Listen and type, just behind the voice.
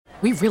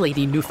we really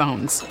need new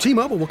phones.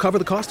 T-Mobile will cover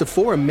the cost of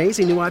 4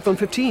 amazing new iPhone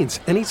 15s,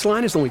 and each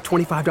line is only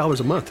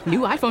 $25 a month. New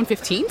iPhone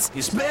 15s?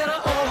 It's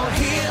better over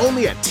here.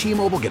 Only at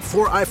T-Mobile, get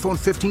 4 iPhone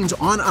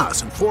 15s on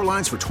us and 4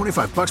 lines for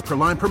 $25 per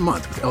line per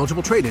month with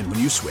eligible trade-in when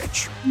you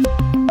switch.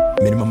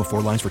 Minimum of 4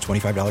 lines for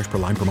 $25 per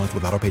line per month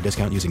with autopay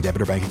discount using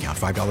debit or bank account.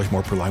 $5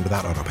 more per line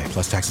without autopay,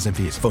 plus taxes and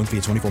fees. Phone fee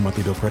at 24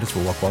 monthly bill credits for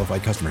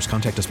well-qualified customers.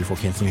 Contact us before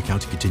canceling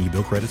account to continue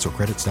bill credits or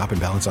credit stop and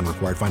balance on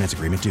required finance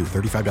agreement due.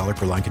 $35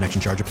 per line connection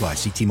charge applies.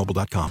 See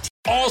T-Mobile.com.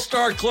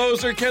 All-star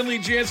closer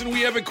Kenley Jansen, we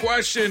have a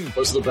question.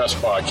 What's the best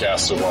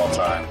podcast of all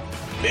time?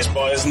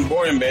 Baseball isn't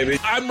boring, baby.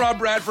 I'm Rob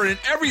Bradford, and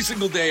every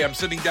single day I'm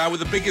sitting down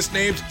with the biggest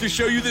names to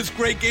show you this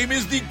great game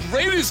is the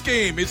greatest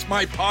game. It's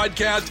my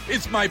podcast.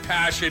 It's my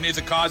passion. It's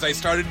a cause I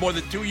started more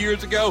than 2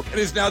 years ago and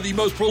is now the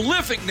most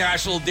prolific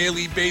national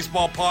daily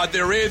baseball pod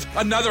there is.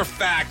 Another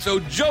fact, so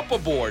jump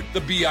aboard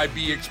the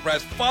BIB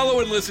Express.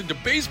 Follow and listen to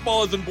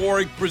Baseball Isn't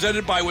Boring,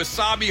 presented by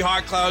Wasabi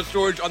Hot Cloud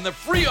Storage on the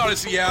free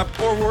Odyssey app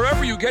or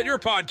wherever you get your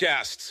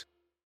podcasts.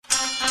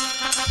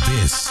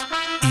 This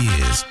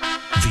is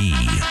the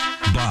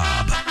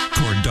Bob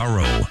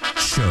Cordaro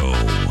Show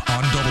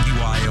on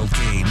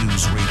WILK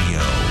News Radio.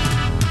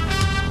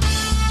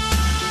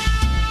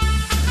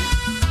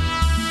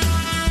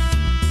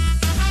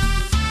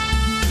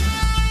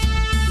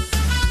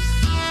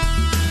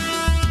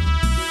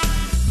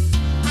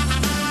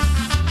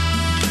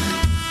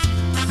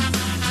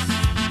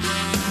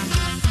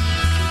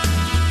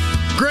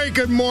 Great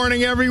good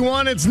morning,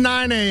 everyone. It's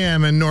 9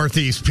 a.m. in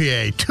Northeast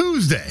PA,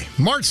 Tuesday,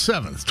 March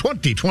 7th,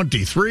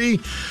 2023.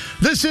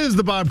 This is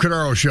the Bob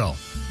Cordaro Show.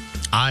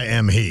 I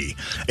am he.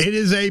 It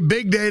is a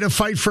big day to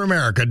fight for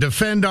America,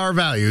 defend our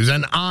values,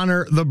 and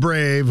honor the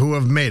brave who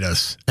have made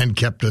us and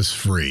kept us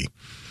free.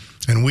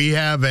 And we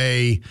have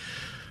a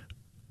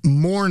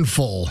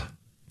mournful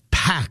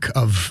pack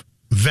of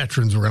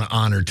veterans we're going to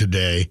honor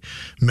today,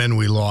 men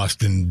we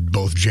lost in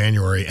both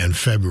January and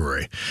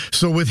February.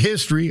 So with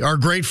history, our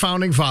great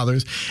founding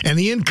fathers, and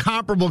the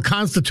incomparable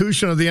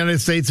Constitution of the United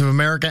States of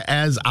America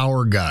as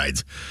our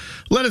guides,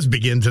 let us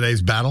begin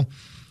today's battle.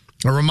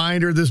 A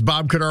reminder, this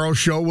Bob Cordaro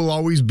Show will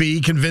always be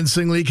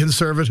convincingly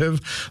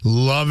conservative,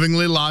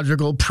 lovingly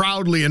logical,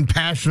 proudly and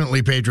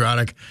passionately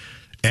patriotic,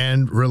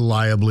 and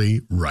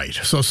reliably right.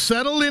 So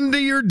settle into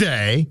your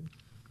day.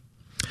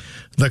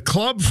 The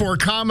Club for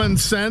Common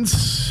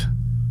Sense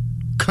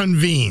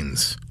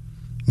convenes.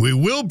 We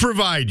will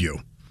provide you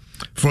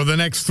for the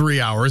next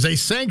 3 hours a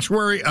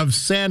sanctuary of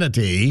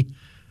sanity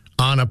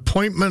on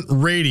appointment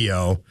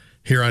radio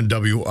here on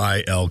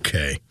WILK.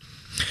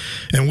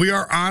 And we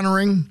are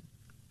honoring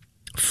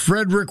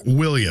Frederick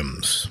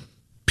Williams,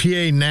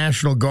 PA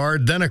National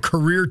Guard, then a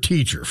career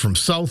teacher from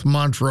South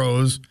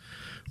Montrose,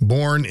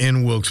 born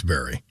in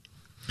Wilkes-Barre.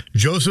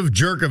 Joseph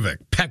Jerkovic,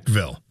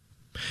 Peckville,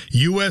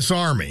 U.S.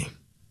 Army,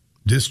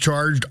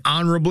 discharged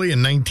honorably in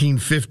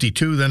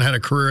 1952, then had a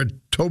career at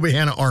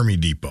Tobyhanna Army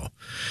Depot.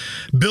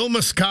 Bill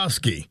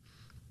Muskowski,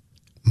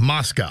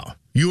 Moscow,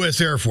 U.S.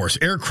 Air Force,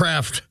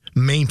 aircraft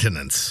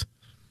maintenance,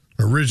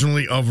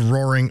 originally of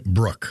Roaring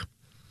Brook.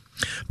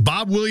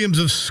 Bob Williams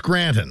of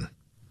Scranton,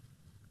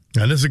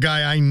 and this is a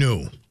guy I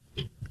knew.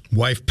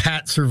 Wife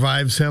Pat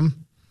survives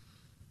him.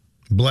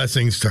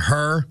 Blessings to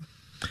her.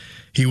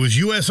 He was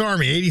U.S.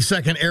 Army,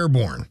 82nd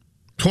Airborne.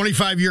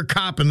 25-year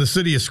cop in the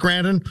city of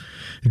Scranton.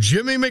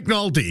 Jimmy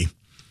McNulty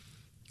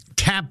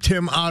tapped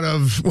him out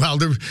of, well,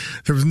 there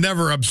was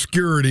never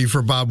obscurity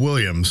for Bob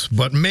Williams,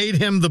 but made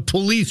him the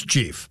police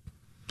chief.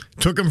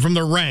 Took him from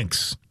the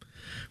ranks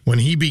when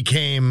he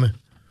became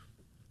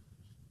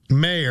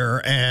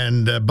mayor,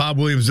 and Bob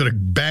Williams did a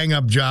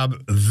bang-up job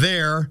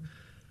there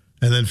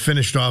and then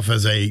finished off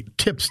as a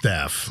tip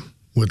staff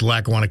with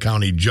Lackawanna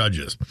County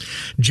judges.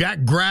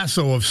 Jack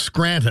Grasso of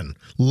Scranton,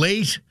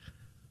 late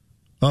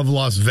of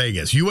Las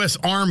Vegas, U.S.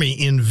 Army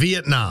in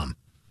Vietnam.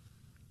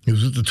 He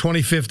was with the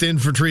 25th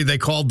Infantry. They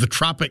called the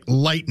Tropic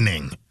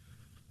Lightning.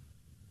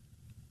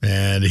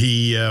 And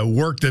he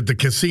worked at the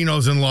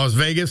casinos in Las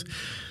Vegas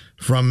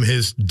from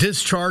his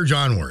discharge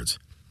onwards.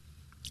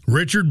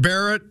 Richard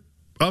Barrett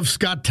of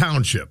Scott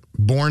Township,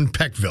 born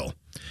Peckville,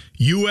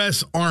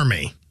 U.S.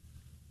 Army.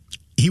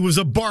 He was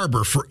a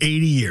barber for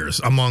 80 years,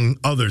 among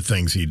other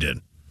things he did.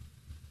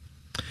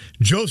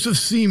 Joseph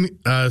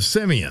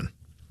Simeon,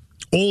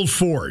 Old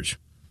Forge,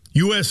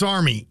 U.S.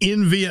 Army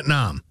in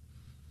Vietnam.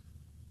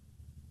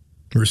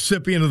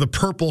 Recipient of the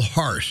Purple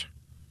Heart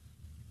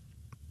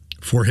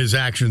for his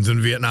actions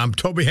in Vietnam.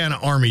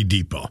 Tobyhanna Army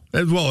Depot,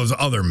 as well as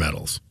other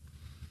medals.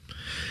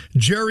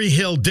 Jerry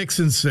Hill,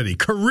 Dixon City,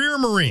 career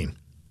Marine.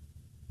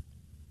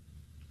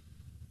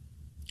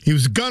 He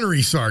was a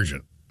gunnery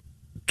sergeant,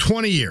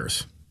 20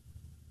 years.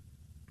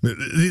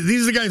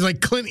 These are the guys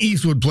like Clint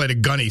Eastwood played a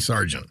gunny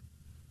sergeant.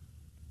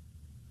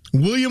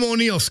 William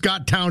O'Neill,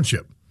 Scott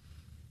Township.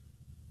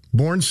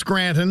 Born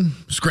Scranton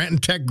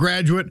Tech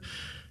graduate.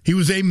 He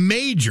was a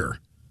major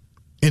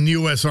in the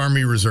U.S.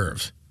 Army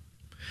Reserves.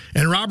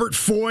 And Robert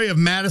Foy of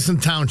Madison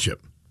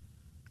Township,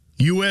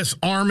 U.S.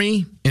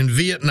 Army in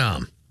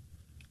Vietnam.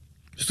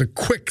 Just a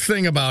quick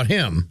thing about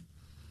him.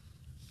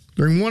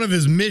 during one of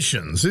his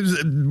missions. His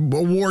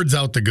awards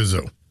out the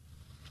gazoo.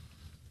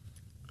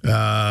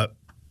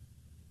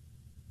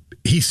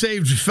 He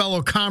saved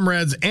fellow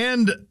comrades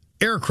and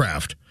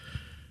aircraft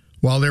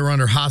while they were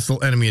under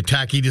hostile enemy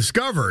attack. He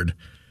discovered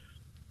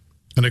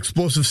an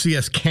explosive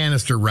CS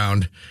canister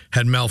round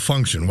had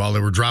malfunctioned while they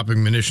were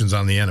dropping munitions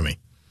on the enemy.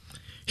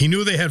 He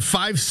knew they had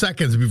 5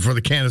 seconds before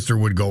the canister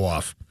would go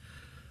off.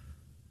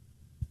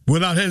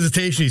 Without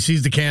hesitation, he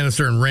seized the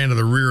canister and ran to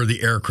the rear of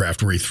the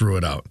aircraft where he threw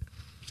it out.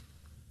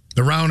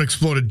 The round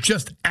exploded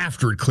just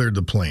after it cleared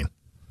the plane.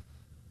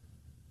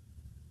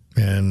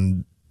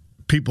 And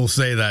people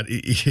say that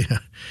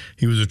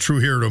he was a true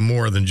hero to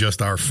more than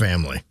just our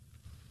family.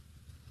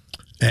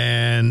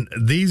 And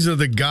these are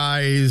the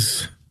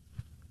guys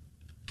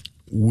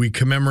we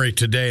commemorate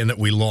today and that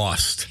we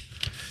lost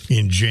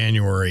in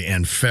January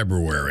and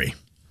February.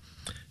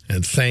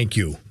 And thank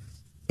you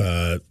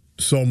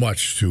so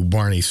much to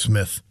Barney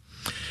Smith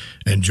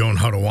and Joan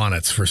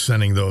Hudawanitz for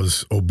sending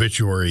those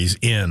obituaries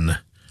in.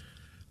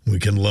 We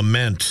can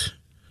lament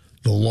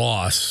the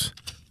loss,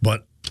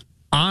 but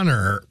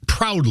honor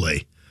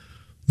proudly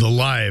the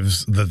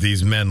lives that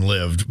these men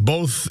lived,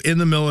 both in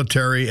the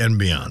military and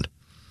beyond.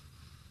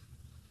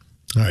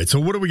 All right, so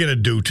what are we going to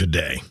do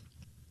today?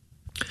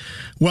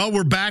 Well,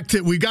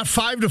 we got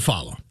 5 to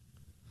follow.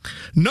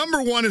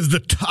 Number 1 is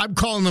I'm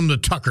calling them the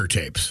Tucker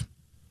tapes.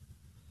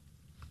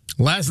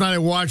 Last night I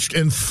watched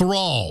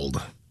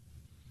enthralled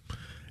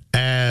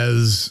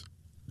as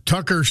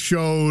Tucker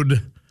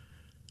showed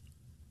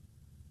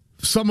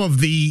some of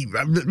the,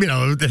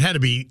 that had to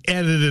be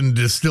edited and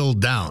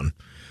distilled down.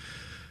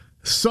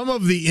 Some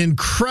of the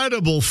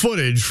incredible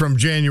footage from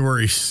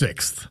January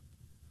 6th.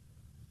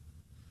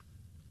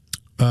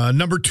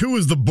 Number 2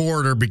 is the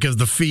border because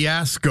the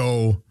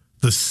fiasco,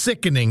 the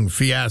sickening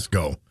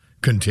fiasco,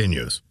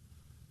 continues.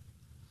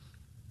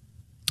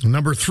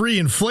 Number 3,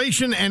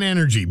 inflation and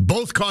energy,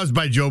 both caused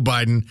by Joe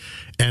Biden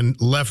and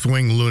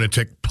left-wing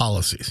lunatic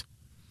policies.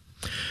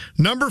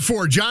 Number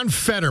 4, John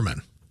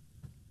Fetterman.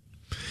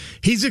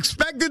 He's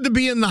expected to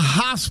be in the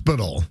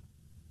hospital,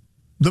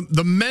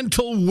 the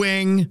mental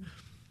wing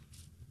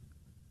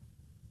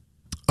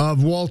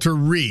of Walter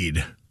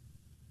Reed,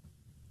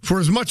 for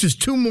as much as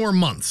 2 more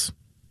months.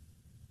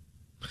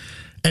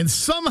 And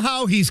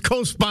somehow he's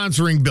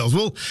co-sponsoring bills.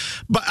 Well,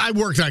 but I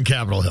worked on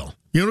Capitol Hill.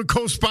 You know what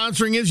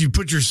co-sponsoring is? You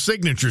put your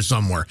signature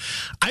somewhere.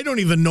 I don't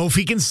even know if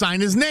he can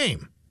sign his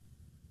name.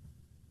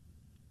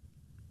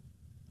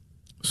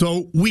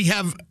 So we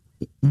have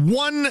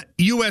one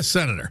U.S.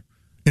 senator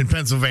in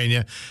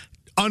Pennsylvania,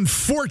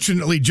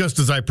 unfortunately, just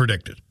as I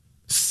predicted.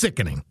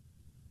 Sickening.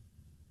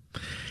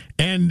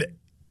 And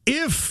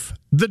if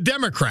the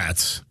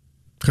Democrats,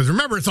 because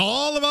remember, it's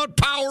all about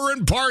power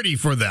and party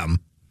for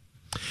them,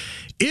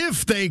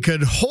 if they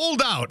could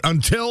hold out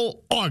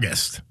until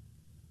August,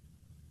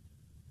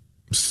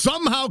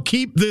 somehow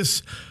keep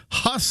this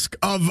husk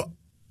of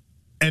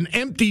an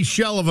empty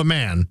shell of a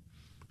man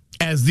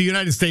as the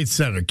United States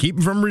Senator, keep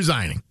him from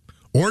resigning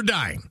or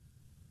dying,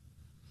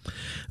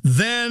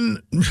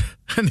 then,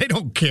 and they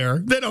don't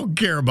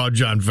care about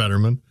John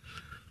Fetterman,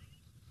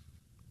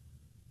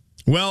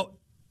 well,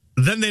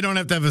 then they don't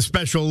have to have a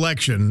special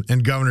election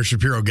and Governor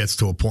Shapiro gets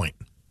to appoint.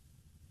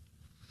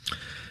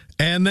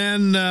 And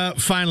then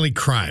finally,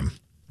 crime.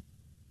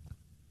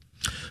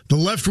 The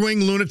left-wing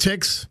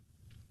lunatics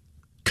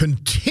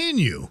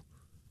continue.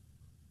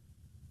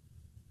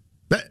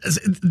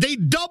 They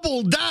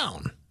double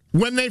down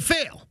when they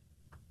fail.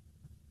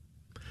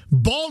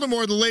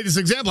 Baltimore, the latest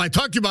example. I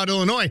talked to you about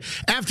Illinois.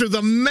 After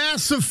the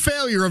massive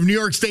failure of New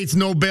York State's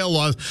no bail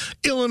laws,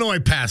 Illinois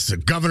passed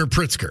it. Governor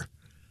Pritzker.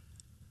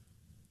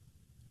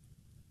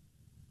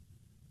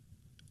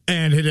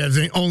 And it has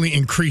only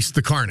increased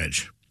the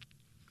carnage.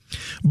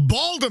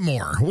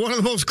 Baltimore, one of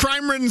the most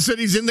crime-ridden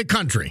cities in the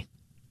country,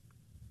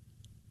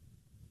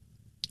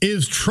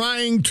 is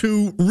trying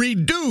to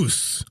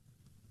reduce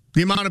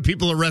the amount of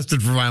people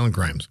arrested for violent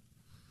crimes.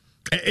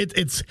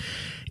 It's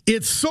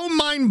so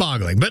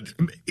mind-boggling, but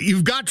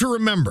you've got to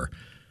remember,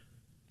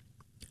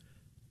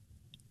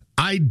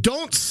 I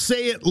don't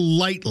say it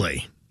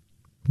lightly,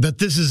 that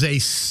this is a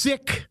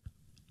sick,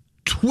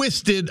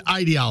 twisted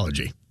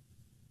ideology.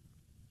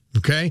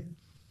 Okay?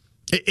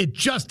 It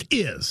just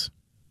is.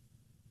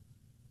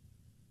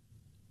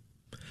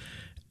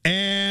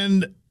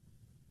 And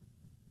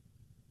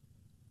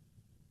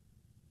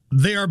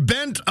they are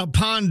bent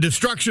upon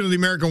destruction of the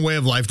American way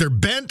of life. They're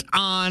bent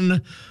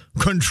on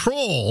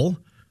control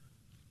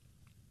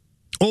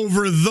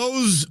over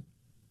those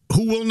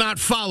who will not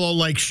follow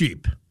like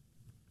sheep.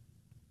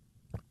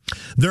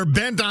 They're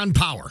bent on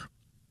power.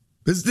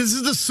 This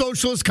is the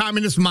socialist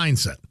communist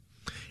mindset.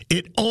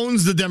 It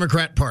owns the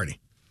Democrat Party.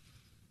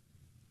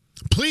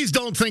 Please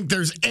don't think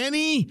there's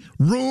any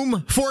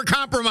room for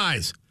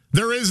compromise.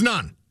 There is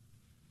none.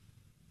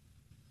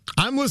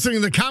 I'm listening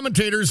to the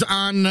commentators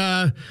on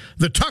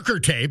the Tucker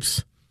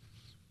tapes,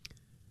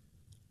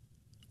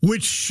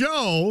 which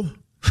show,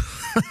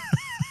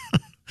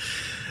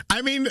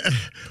 I mean,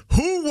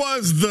 who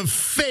was the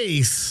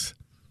face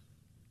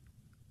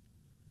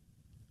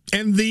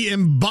and the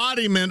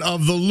embodiment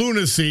of the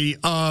lunacy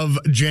of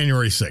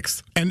January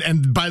 6th.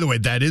 And by the way,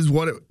 that is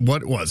what it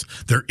was.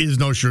 There is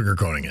no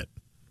sugarcoating it.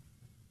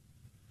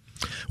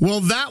 Well,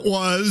 that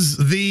was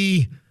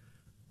the,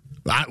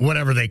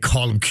 whatever they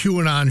call him,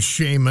 QAnon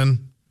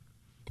shaman,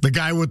 the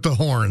guy with the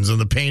horns and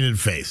the painted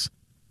face.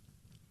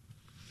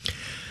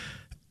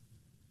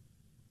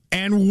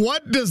 And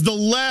what does the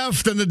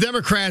left and the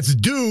Democrats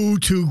do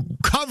to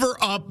cover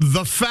up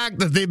the fact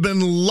that they've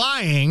been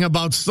lying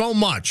about so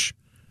much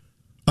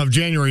of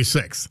January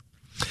 6th?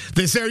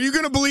 They say, are you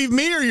going to believe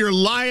me or your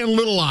lying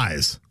little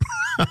eyes?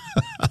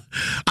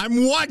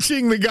 I'm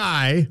watching the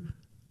guy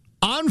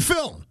on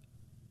film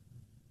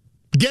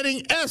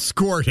getting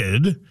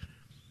escorted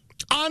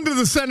onto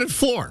the Senate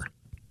floor.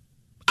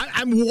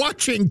 I'm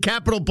watching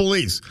Capitol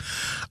Police.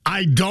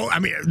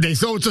 They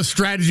say it's a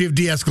strategy of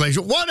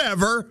de-escalation.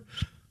 Whatever.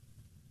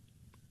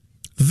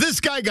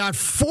 This guy got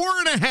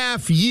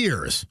 4.5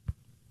 years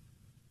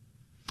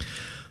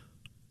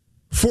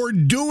for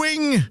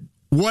doing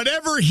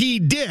whatever he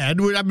did. I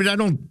mean, I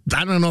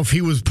don't know if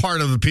he was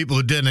part of the people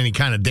who did any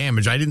kind of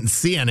damage. I didn't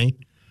see any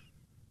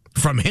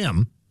from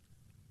him.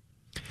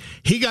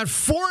 He got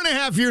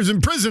 4.5 years in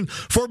prison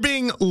for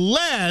being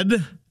led,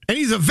 and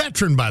he's a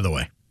veteran, by the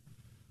way,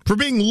 for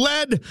being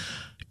led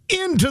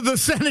into the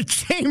Senate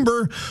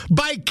chamber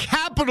by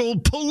Capitol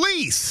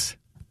Police.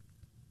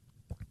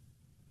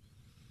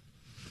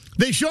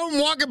 They show him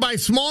walking by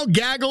small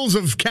gaggles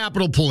of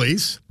Capitol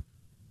Police,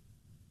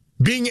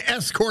 being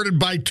escorted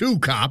by 2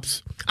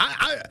 cops.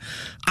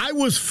 I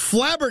was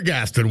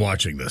flabbergasted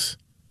watching this.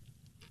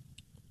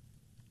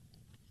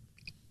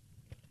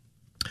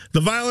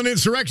 The violent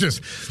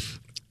insurrectionists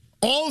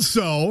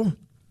also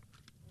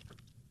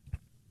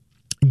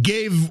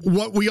gave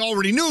what we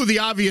already knew, the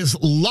obvious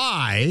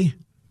lie,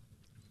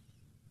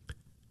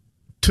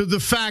 to the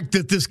fact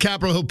that this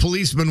Capitol Hill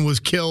policeman was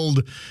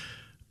killed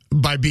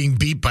by being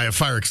beat by a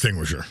fire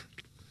extinguisher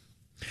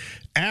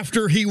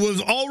after he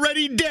was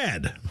already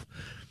dead.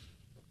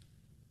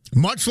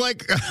 Much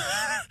like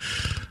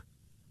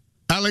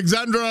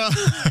Alexandra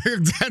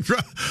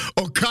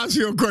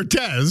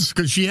Ocasio-Cortez,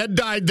 because she had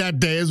died that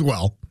day as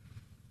well.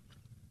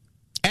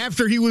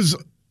 After he was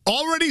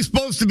already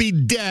supposed to be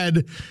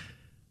dead,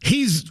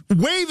 he's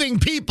waving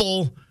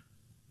people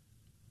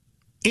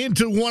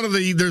into one of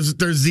the,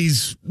 there's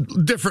these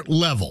different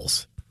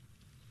levels.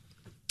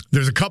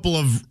 There's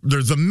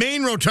the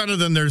main rotunda,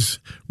 then there's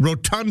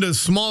rotundas,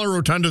 smaller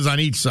rotundas on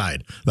each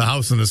side, the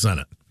House and the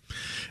Senate.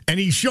 And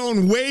he's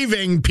shown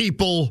waving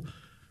people,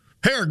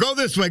 here, go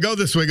this way, go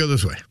this way, go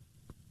this way.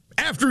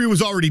 After he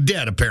was already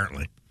dead,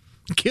 apparently.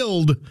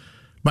 Killed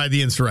by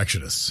the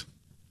insurrectionists.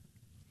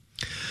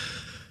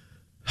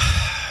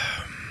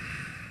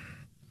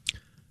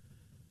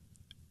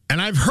 And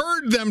I've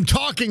heard them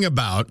talking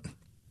about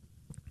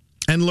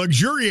and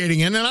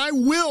luxuriating in, and I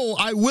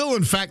will,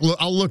 in fact,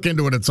 I'll look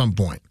into it at some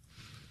point.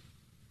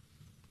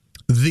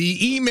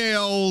 The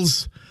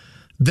emails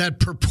that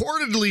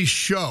purportedly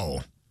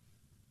show,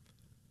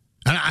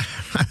 and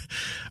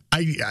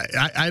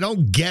I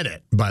don't get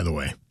it, by the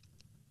way.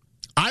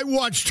 I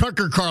watched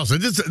Tucker Carlson.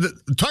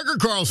 Tucker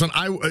Carlson,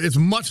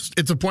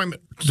 it's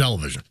appointment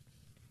television.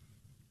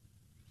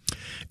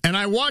 And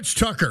I watched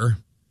Tucker.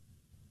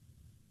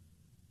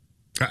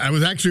 I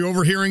was actually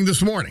overhearing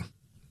this morning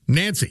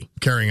Nancy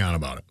carrying on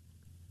about it.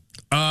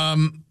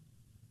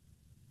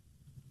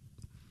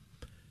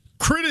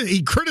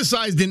 He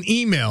criticized in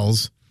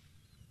emails,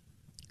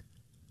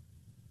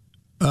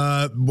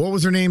 what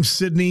was her name?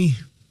 Sydney?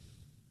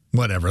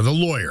 Whatever, the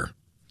lawyer,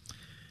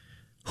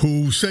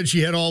 who said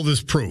she had all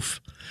this proof.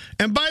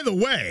 And by the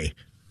way,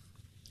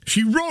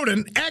 she wrote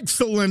an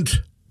excellent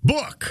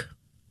book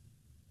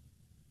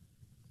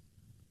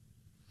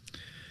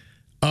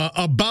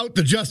about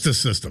the justice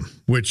system,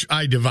 which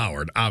I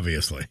devoured,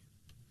 obviously.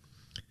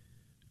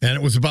 And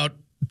it was about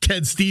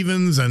Ted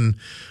Stevens and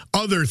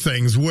other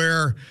things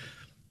where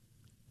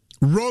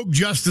rogue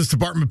Justice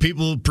Department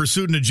people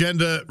pursued an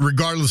agenda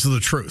regardless of the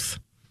truth.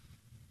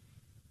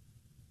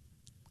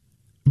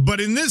 But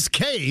in this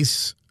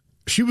case,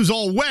 she was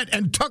all wet,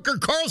 and Tucker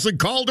Carlson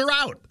called her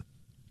out.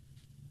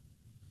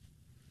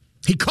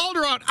 He called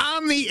her out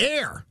on the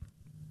air.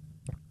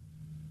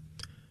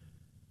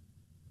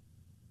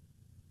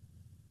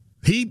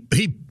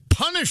 He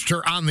punished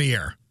her on the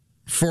air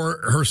for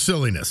her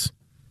silliness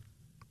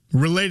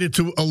related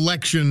to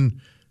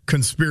election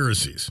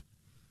conspiracies.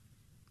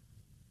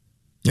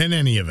 In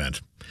any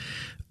event,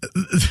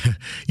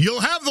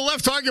 you'll have the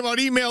left talking about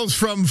emails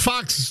from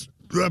Fox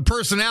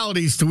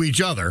personalities to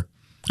each other,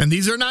 and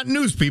these are not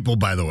news people,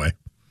 by the way.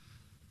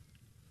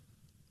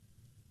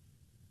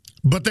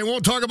 But they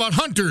won't talk about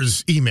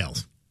Hunter's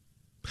emails.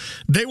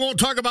 They won't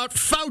talk about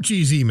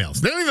Fauci's emails.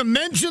 They don't even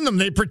mention them.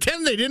 They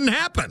pretend they didn't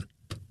happen.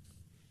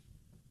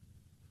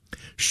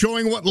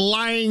 Showing what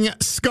lying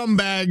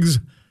scumbags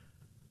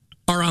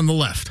are on the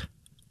left.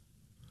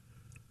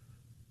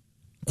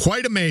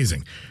 Quite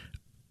amazing.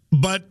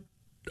 But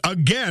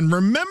again,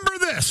 remember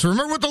this.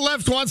 Remember what the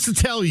left wants to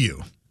tell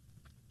you.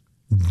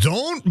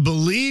 Don't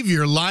believe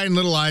your lying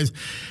little eyes.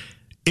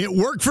 It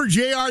worked for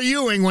J.R.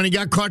 Ewing when he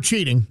got caught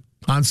cheating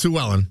on Sue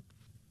Ellen.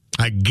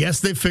 I guess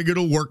they figured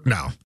it'll work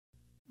now.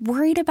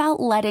 Worried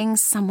about letting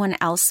someone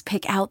else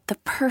pick out the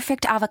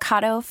perfect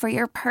avocado for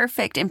your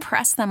perfect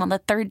impress them on the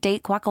third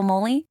date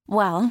guacamole?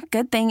 Well,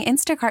 good thing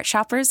Instacart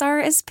shoppers are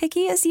as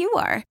picky as you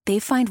are. They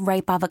find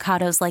ripe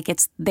avocados like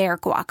it's their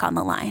guac on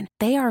the line.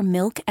 They are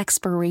milk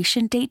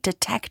expiration date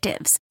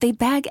detectives. They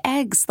bag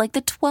eggs like the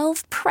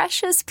 12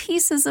 precious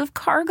pieces of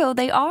cargo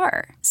they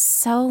are.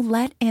 So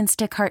let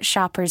Instacart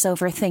shoppers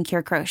overthink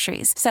your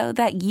groceries so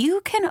that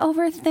you can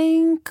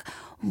overthink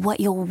what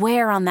you'll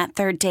wear on that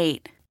third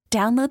date.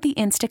 Download the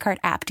Instacart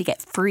app to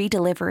get free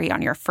delivery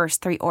on your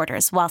first 3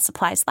 orders while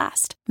supplies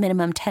last.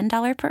 Minimum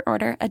 $10 per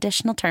order.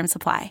 Additional terms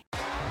apply.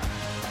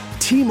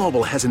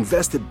 T-Mobile has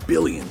invested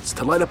billions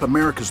to light up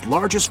America's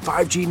largest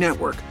 5G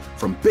network,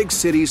 from big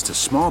cities to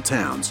small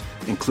towns,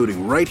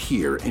 including right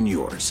here in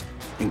yours.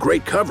 And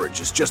great coverage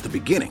is just the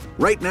beginning.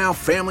 Right now,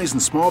 families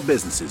and small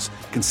businesses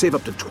can save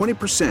up to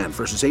 20%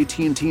 versus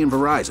AT&T and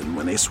Verizon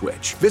when they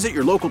switch. Visit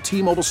your local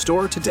T-Mobile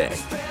store today.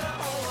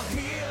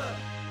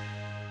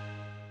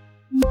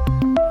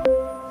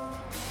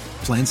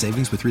 Plan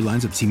savings with 3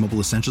 lines of T-Mobile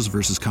Essentials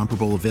versus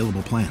comparable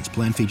available plans.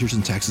 Plan features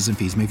and taxes and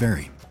fees may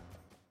vary.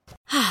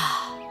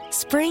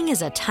 Spring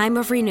is a time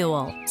of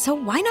renewal, so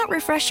why not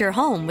refresh your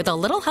home with a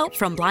little help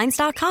from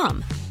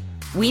Blinds.com?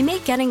 We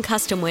make getting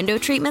custom window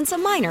treatments a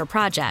minor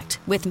project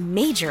with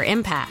major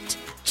impact.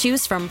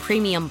 Choose from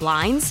premium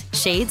blinds,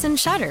 shades, and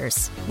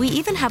shutters. We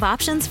even have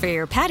options for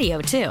your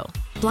patio, too.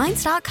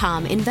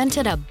 Blinds.com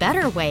invented a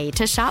better way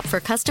to shop for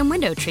custom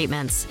window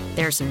treatments.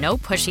 There's no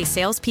pushy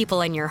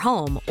salespeople in your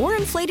home or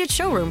inflated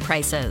showroom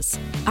prices.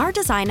 Our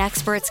design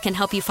experts can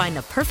help you find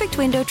the perfect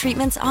window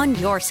treatments on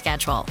your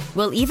schedule.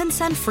 We'll even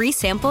send free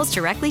samples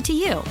directly to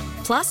you.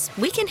 Plus,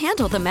 we can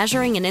handle the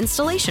measuring and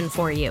installation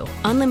for you.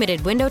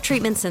 Unlimited window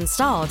treatments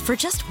installed for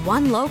just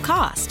one low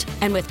cost.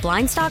 And with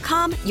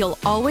Blinds.com, you'll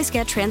always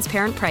get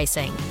transparent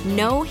pricing.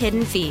 No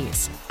hidden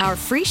fees. Our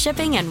free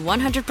shipping and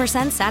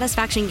 100%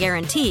 satisfaction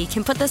guarantee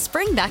can put the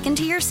spring back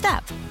into your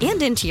step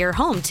and into your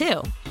home,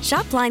 too.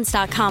 Shop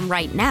Blinds.com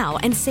right now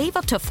and save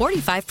up to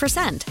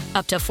 45%.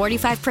 Up to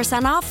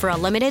 45% off for a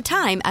limited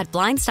time at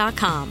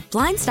Blinds.com.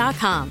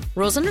 Blinds.com.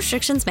 Rules and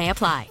restrictions may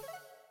apply.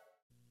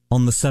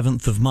 On the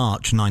 7th of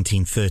March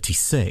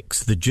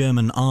 1936, the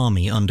German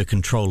army under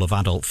control of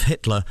Adolf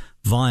Hitler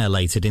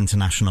violated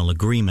international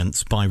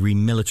agreements by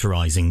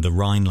remilitarizing the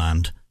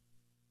Rhineland.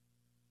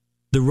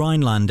 The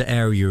Rhineland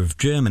area of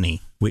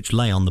Germany, which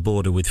lay on the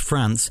border with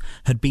France,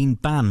 had been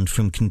banned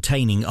from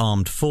containing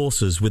armed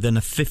forces within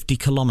a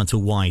 50-kilometre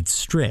wide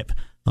strip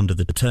under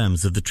the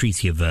terms of the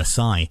Treaty of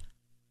Versailles.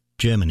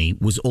 Germany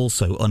was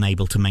also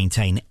unable to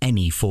maintain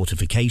any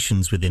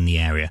fortifications within the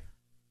area.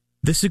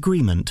 This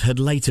agreement had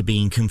later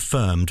been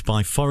confirmed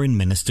by Foreign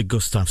Minister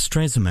Gustav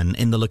Stresemann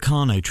in the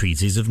Locarno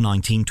Treaties of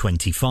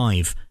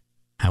 1925.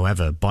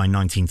 However, by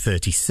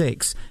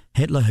 1936,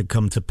 Hitler had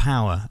come to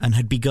power and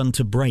had begun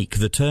to break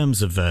the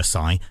terms of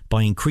Versailles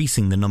by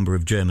increasing the number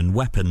of German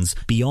weapons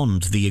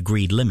beyond the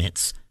agreed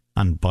limits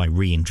and by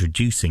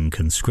reintroducing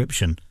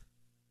conscription.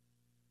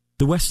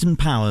 The Western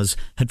powers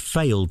had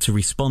failed to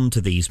respond to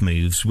these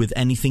moves with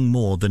anything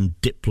more than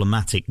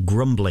diplomatic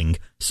grumbling,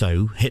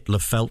 so Hitler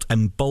felt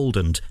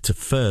emboldened to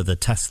further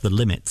test the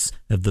limits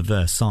of the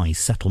Versailles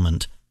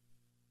settlement.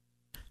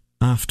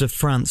 After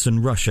France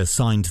and Russia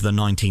signed the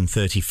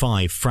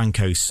 1935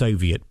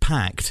 Franco-Soviet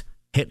Pact,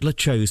 Hitler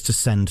chose to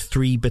send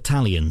 3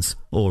 battalions,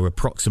 or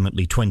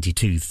approximately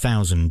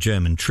 22,000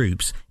 German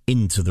troops,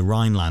 into the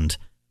Rhineland.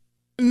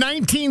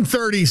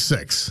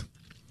 1936.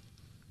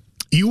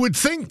 You would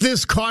think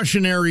this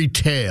cautionary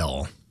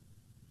tale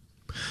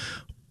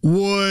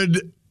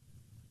would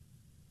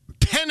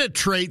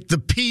penetrate the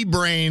pea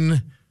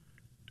brain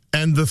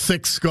and the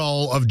thick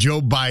skull of Joe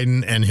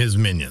Biden and his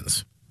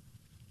minions.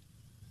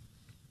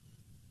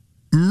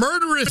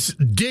 Murderous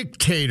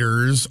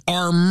dictators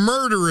are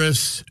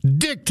murderous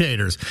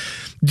dictators.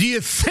 Do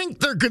you think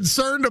they're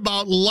concerned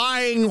about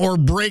lying or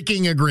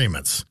breaking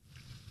agreements?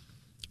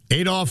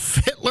 Adolf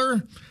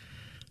Hitler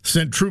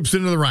sent troops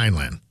into the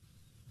Rhineland,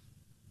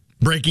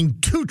 breaking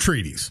 2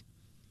 treaties.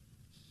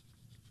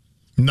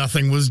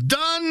 Nothing was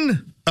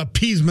done,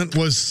 appeasement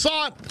was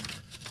sought,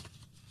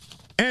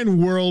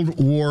 and World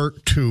War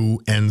II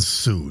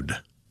ensued.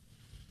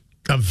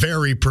 A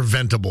very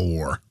preventable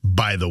war,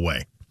 by the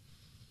way.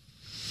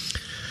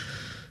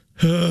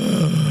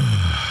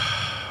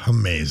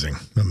 Amazing.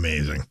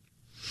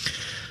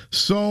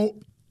 So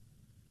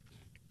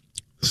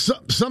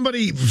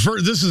somebody,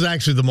 this is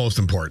actually the most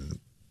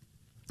important.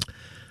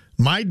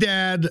 My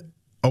dad,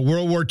 a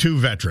World War II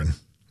veteran,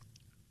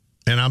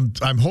 and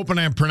I'm hoping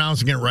I'm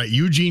pronouncing it right,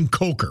 Eugene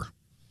Coker,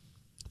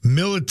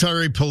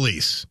 military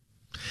police.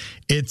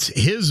 It's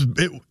his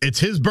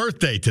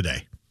birthday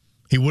today.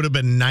 He would have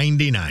been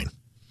 99.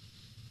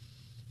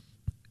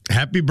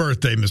 Happy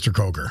birthday, Mr.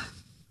 Coker.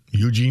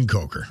 Eugene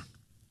Coker.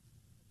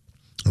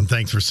 And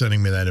thanks for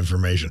sending me that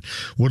information.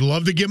 Would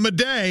love to give him a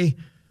day.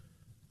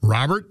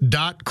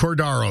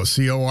 Robert.Cordaro,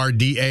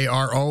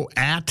 Cordaro,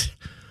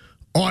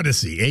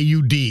 Audacy,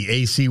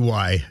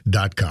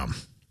 AUDACY.com.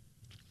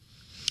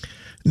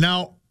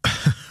 Now,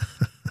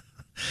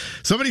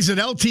 somebody said,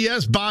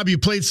 LTS, Bob, you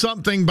played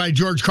something by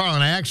George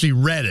Carlin. I actually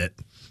read it,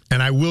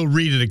 and I will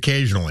read it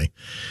occasionally.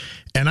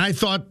 And I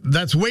thought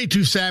that's way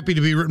too sappy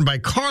to be written by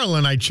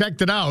Carlin. I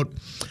checked it out,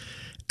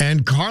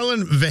 and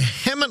Carlin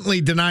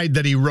vehemently denied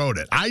that he wrote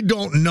it. I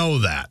don't know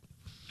that.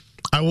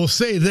 I will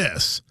say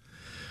this.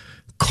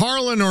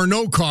 Carlin or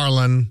no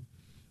Carlin,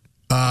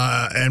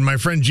 and my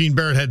friend Gene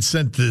Barrett had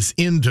sent this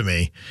in to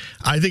me.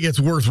 I think it's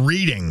worth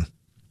reading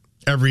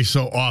every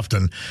so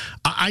often.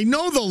 I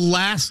know the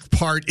last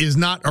part is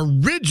not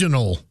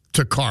original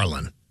to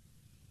Carlin.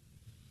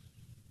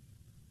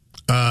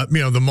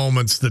 The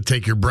moments that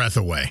take your breath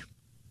away.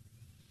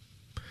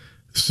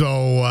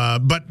 So,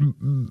 but,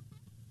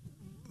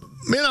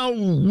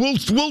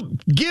 we'll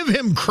give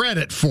him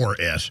credit for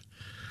it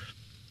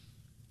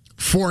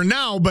for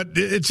now, but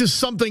it's just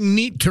something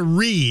neat to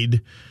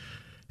read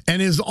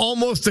and is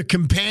almost a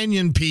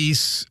companion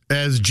piece,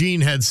 as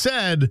Gene had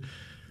said,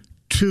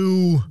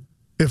 to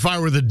If I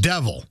Were the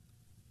Devil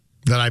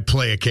that I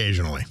play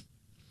occasionally.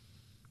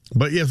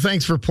 But yeah,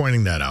 thanks for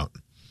pointing that out.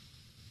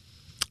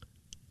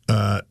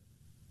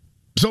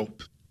 So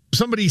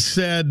somebody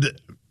said,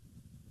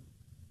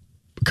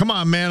 come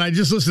on, man, I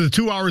just listened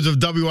to 2 hours of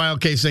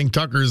WILK saying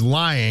Tucker's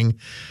lying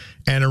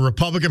and a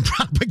Republican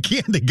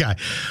propaganda guy.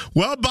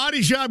 Well,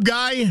 body shop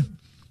guy,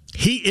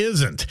 he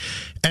isn't.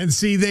 And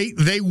see,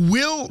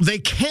 they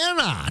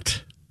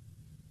cannot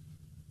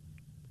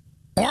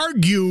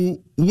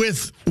argue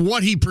with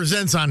what he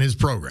presents on his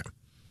program.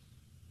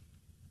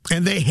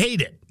 And they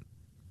hate it.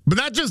 But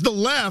not just the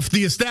left,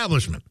 the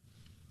establishment.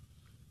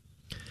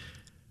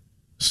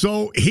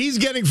 So he's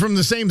getting from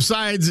the same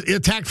sides,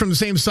 attacked from the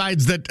same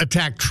sides that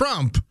attack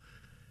Trump,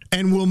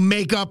 and will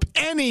make up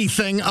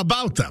anything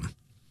about them.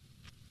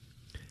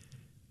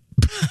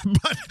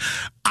 But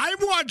I'm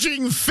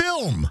watching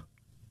film.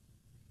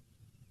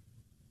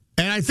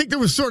 And I think there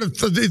was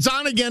it's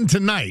on again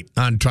tonight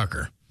on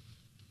Tucker.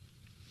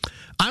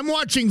 I'm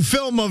watching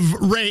film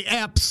of Ray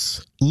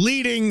Epps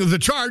leading the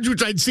charge,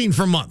 which I'd seen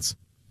for months.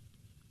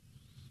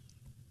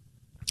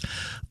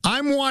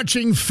 I'm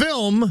watching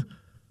film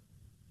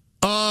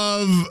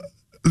of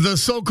the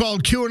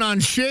so-called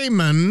QAnon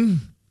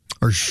shaman,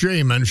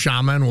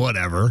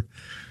 whatever,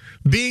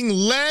 being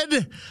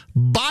led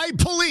by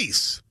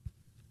police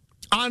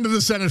onto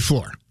the Senate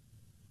floor.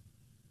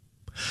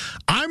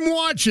 I'm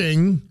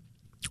watching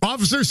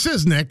Officer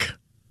Sisnick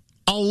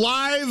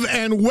alive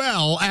and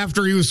well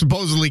after he was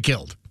supposedly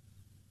killed.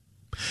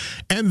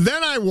 And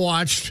then I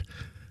watched,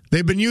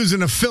 they've been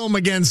using a film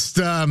against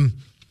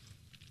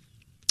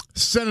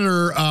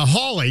Senator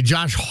Hawley,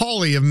 Josh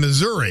Hawley of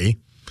Missouri.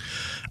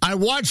 I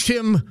watched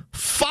him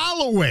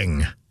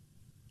following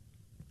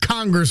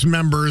Congress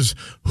members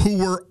who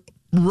were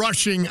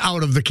rushing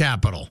out of the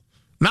Capitol.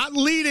 Not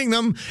leading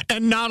them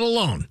and not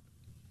alone.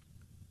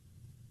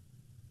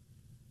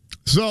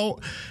 So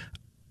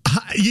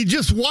you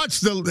just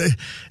watch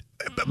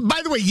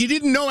by the way, you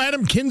didn't know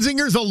Adam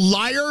Kinzinger's a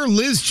liar?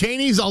 Liz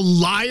Cheney's a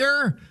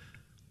liar?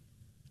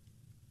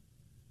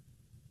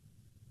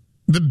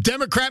 The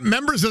Democrat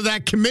members of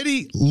that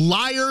committee,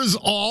 liars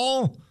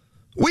all?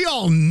 We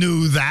all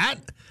knew that.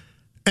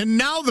 And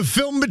now the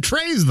film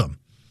betrays them.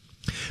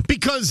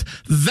 Because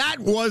that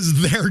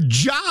was their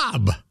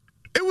job.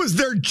 It was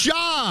their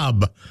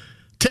job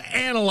to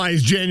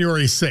analyze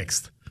January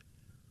 6th.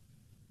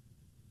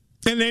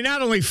 And they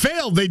not only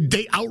failed,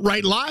 they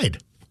outright lied.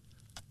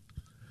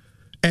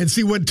 And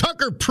see, when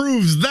Tucker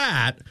proves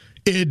that,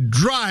 it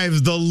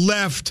drives the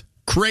left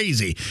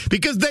crazy.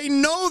 Because they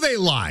know they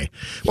lie.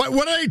 What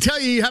did I tell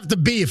you have to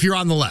be if you're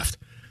on the left?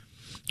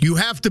 You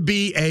have to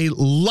be a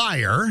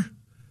liar.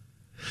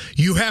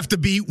 You have to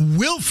be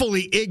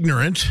willfully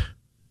ignorant.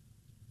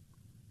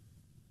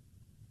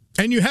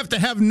 And you have to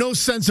have no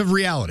sense of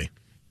reality.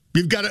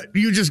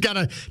 You just got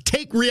to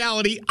take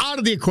reality out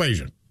of the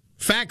equation.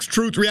 Facts,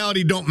 truth,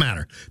 reality don't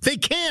matter. They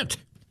can't.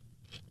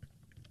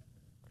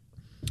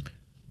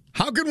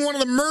 How can one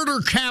of the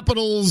murder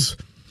capitals,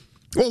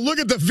 well, look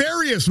at the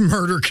various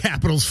murder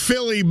capitals,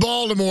 Philly,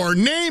 Baltimore,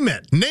 name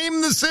it.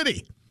 Name the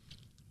city.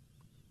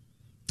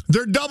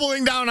 They're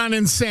doubling down on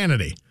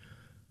insanity.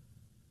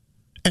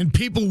 And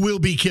people will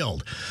be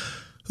killed.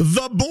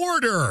 The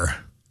border,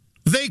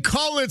 they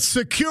call it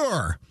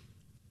secure.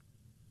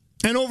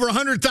 And over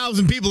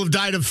 100,000 people have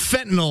died of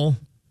fentanyl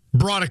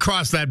brought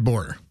across that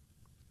border.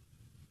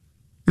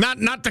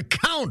 Not to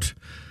count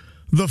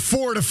the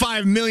 4 to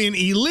 5 million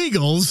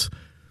illegals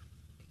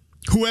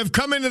who have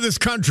come into this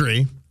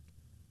country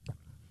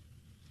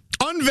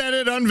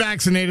unvetted,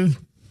 unvaccinated,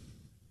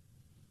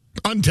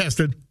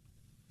 untested.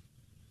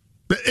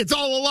 It's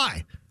all a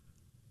lie.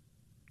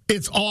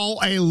 It's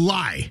all a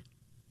lie.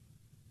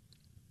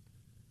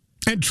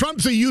 And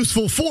Trump's a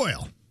useful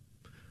foil,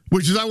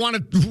 which is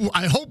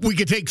I hope we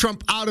could take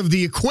Trump out of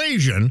the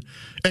equation,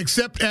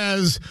 except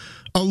as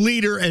a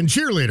leader and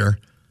cheerleader,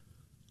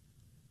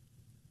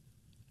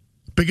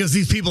 because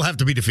these people have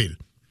to be defeated.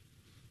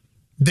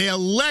 They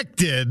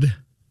elected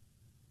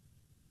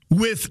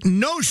with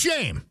no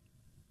shame,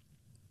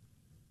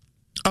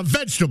 a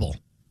vegetable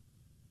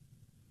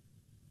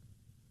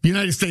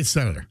United States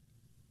Senator.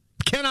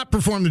 Cannot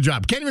perform the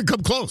job. Can't even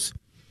come close.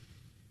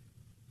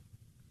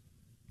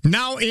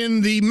 Now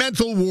in the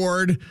mental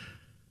ward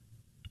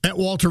at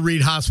Walter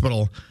Reed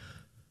Hospital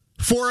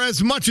for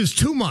as much as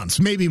 2 months,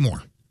 maybe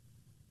more.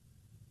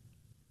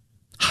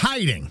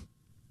 Hiding.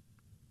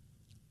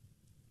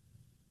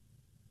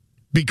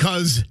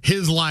 Because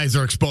his lies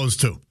are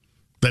exposed to.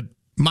 That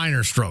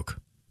minor stroke.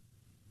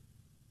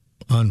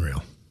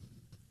 Unreal.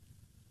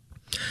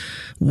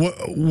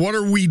 What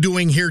are we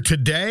doing here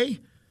today?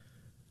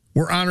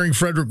 We're honoring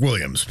Frederick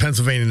Williams,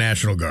 Pennsylvania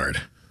National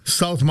Guard.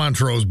 South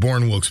Montrose,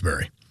 born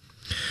Wilkes-Barre.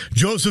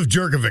 Joseph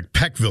Jurkovic,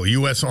 Peckville,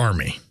 U.S.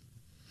 Army.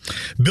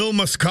 Bill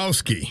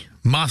Muskowski,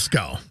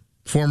 Moscow,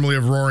 formerly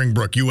of Roaring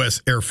Brook,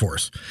 U.S. Air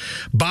Force.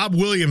 Bob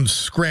Williams,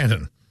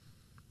 Scranton,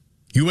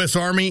 U.S.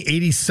 Army,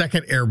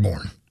 82nd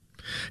Airborne.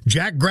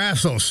 Jack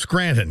Grasso,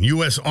 Scranton,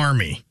 U.S.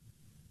 Army,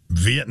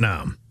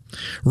 Vietnam.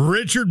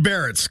 Richard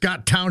Barrett,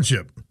 Scott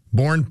Township,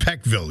 born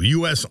Peckville,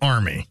 U.S.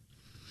 Army.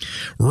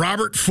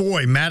 Robert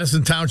Foy,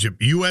 Madison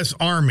Township, U.S.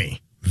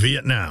 Army,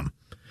 Vietnam.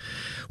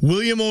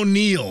 William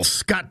O'Neill,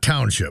 Scott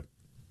Township,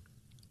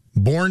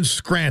 born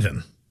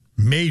Scranton,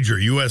 Major,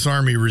 U.S.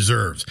 Army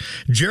Reserves.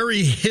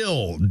 Jerry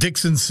Hill,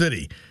 Dixon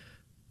City,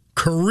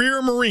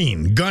 career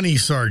Marine, gunny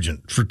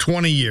sergeant for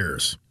 20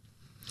 years.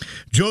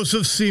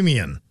 Joseph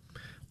Simeon,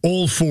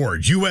 Old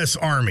Forge, U.S.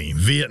 Army,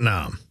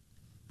 Vietnam,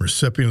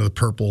 recipient of the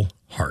Purple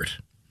Heart.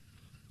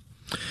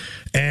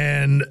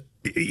 And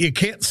you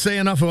can't say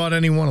enough about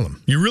any one of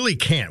them. You really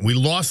can't. We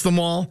lost them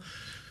all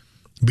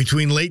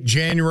between late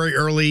January,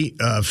 early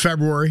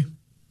February.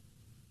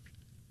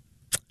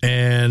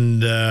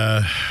 And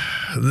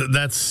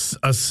that's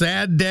a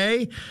sad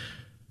day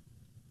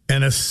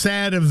and a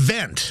sad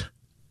event.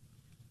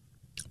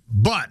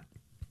 But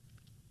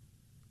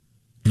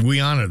we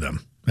honor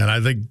them. And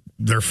I think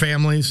their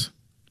families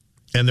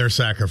and their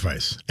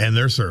sacrifice and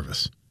their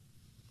service.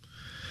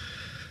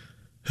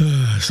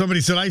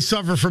 Somebody said, I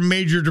suffer from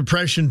major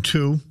depression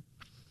too.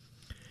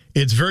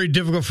 It's very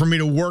difficult for me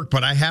to work,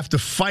 but I have to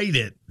fight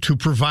it to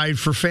provide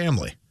for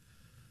family.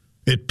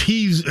 It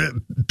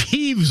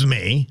peeves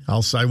me,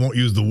 I won't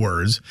use the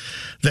words,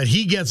 that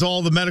he gets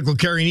all the medical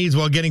care he needs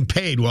while getting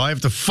paid. Well, I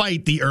have to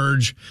fight the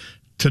urge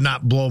to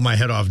not blow my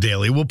head off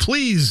daily. Well,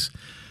 please,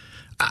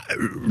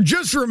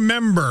 just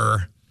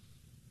remember,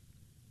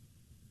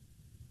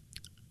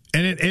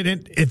 and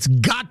it's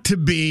got to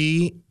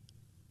be,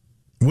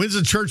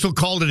 Winston Churchill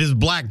called it his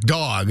black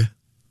dog,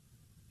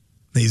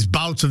 these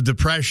bouts of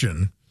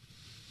depression.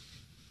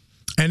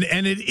 And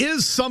it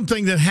is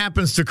something that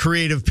happens to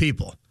creative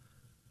people.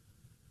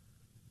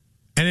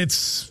 And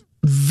it's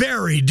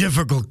very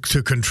difficult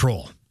to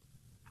control.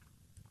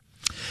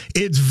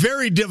 It's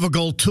very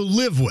difficult to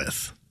live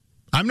with.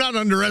 I'm not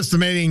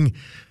underestimating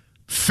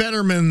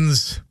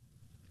Fetterman's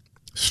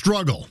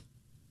struggle.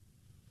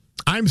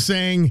 I'm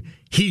saying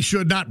he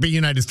should not be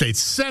United States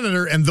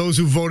Senator, and those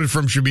who voted for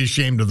him should be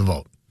ashamed of the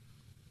vote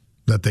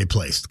that they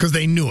placed, because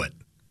they knew it.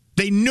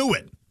 They knew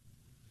it.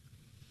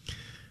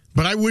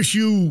 But I wish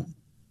you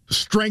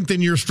strength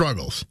in your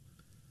struggles,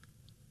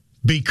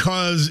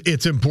 because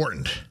it's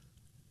important.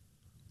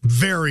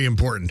 Very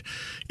important.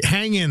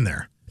 Hang in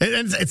there.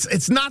 And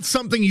it's not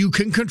something you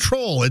can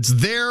control. It's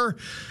there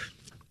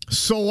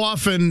so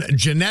often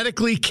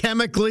genetically,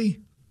 chemically.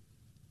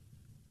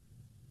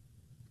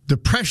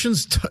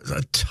 Depression's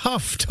a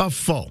tough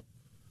foe.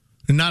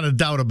 Not a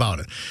doubt about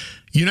it.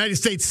 United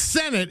States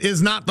Senate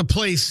is not the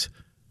place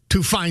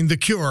to find the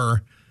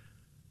cure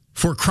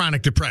for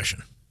chronic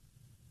depression.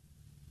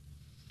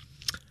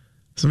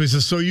 Somebody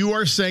says, so you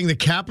are saying the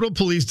Capitol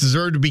Police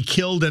deserve to be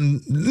killed,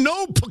 and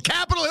no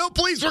Capitol Hill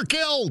Police were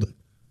killed.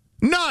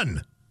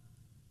 None.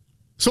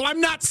 So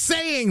I'm not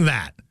saying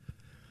that.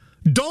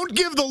 Don't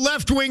give the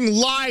left-wing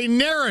lie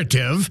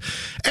narrative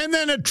and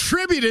then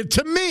attribute it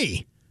to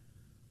me.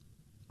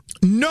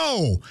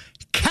 No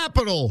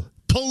Capitol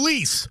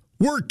Police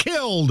were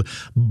killed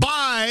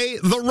by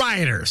the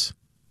rioters.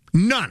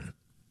 None.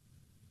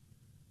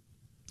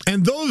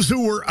 And those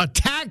who were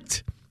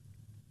attacked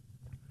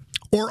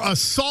or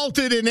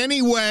assaulted in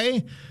any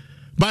way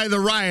by the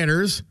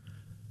rioters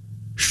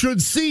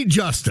should see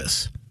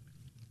justice.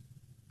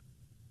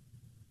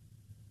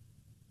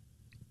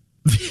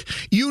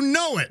 You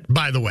know it,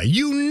 by the way.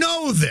 You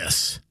know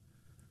this.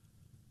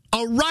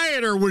 A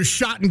rioter was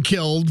shot and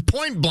killed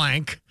point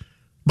blank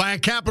by a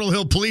Capitol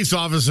Hill police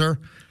officer.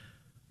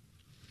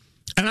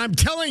 And I'm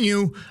telling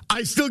you,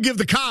 I still give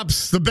the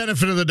cops the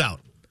benefit of the doubt.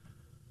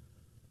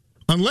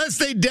 Unless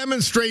they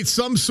demonstrate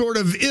some sort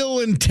of ill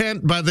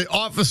intent by the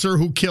officer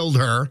who killed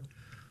her,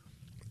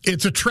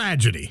 it's a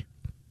tragedy.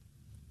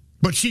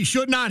 But she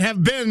should not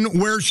have been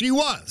where she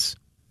was.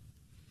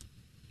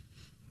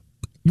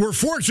 We're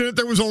fortunate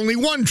there was only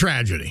one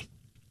tragedy.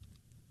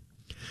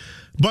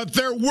 But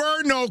there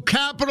were no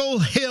Capitol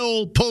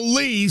Hill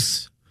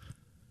police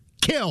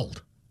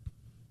killed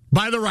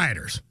by the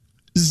rioters.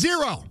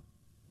 Zero.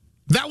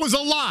 That was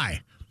a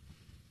lie.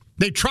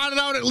 They trotted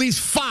out at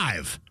least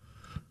 5.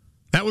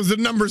 That was the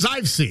numbers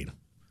I've seen.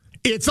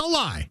 It's a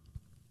lie.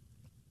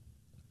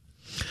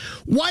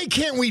 Why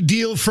can't we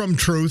deal from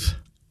truth?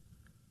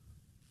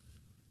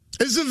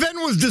 This event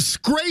was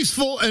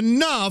disgraceful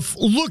enough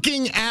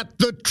looking at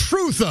the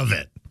truth of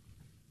it.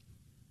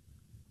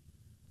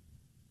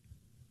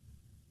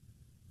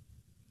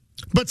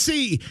 But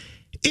see,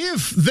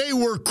 if they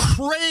were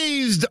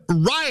crazed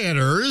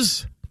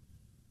rioters,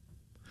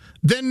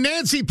 then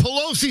Nancy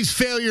Pelosi's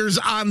failures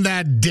on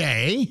that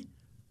day,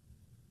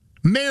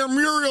 Mayor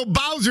Muriel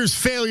Bowser's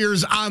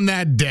failures on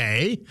that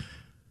day,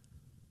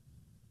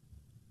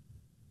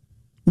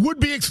 would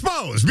be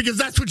exposed, because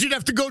that's what you'd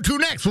have to go to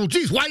next. Well,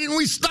 geez, why didn't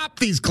we stop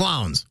these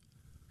clowns?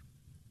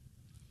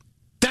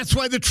 That's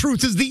why the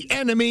truth is the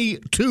enemy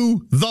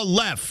to the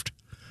left.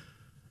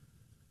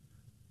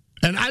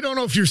 And I don't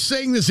know if you're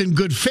saying this in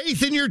good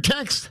faith in your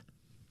text,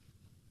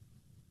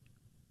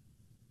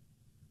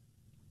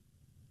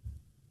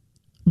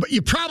 but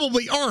you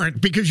probably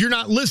aren't, because you're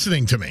not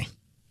listening to me.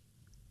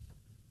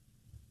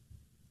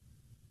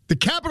 The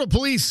Capitol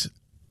Police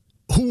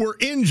who were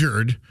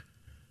injured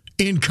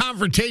in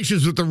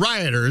confrontations with the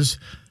rioters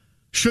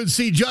should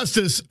see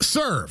justice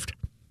served.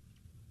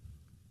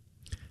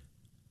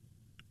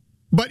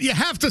 But you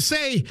have to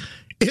say,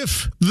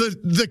 if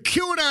the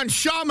QAnon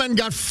shaman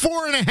got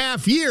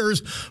 4.5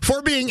 years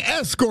for being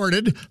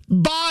escorted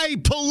by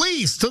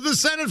police to the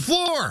Senate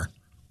floor.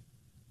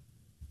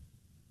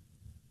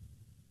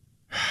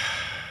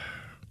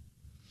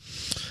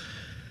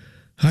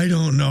 I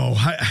don't know.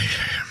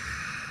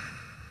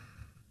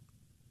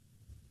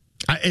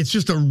 It's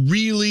just a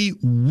really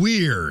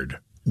weird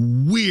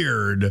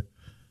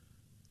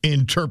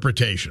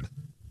interpretation.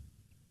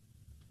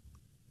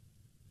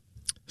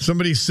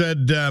 Somebody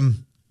said,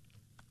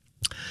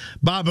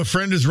 Bob, a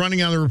friend is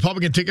running on the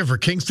Republican ticket for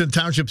Kingston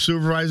Township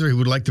Supervisor. He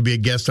would like to be a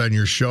guest on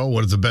your show.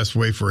 What is the best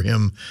way for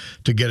him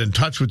to get in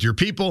touch with your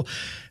people?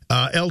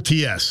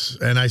 LTS.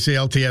 And I say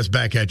LTS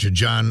back at you,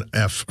 John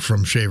F.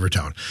 from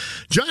Shavertown.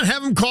 John,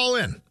 have him call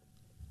in.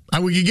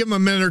 We could give him a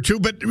minute or two,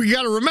 but we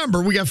got to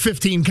remember, we got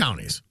 15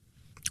 counties.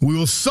 We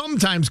will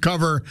sometimes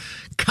cover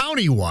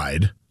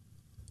countywide,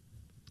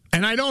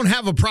 and I don't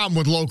have a problem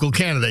with local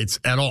candidates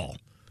at all.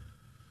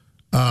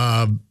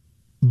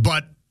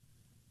 But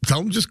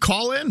tell him just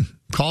call in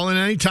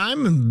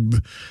anytime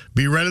and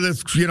be ready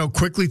to,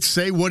 quickly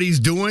say what he's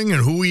doing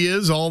and who he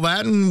is, all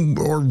that, and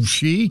or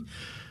she,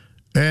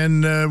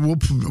 and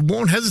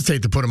won't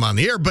hesitate to put him on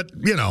the air. But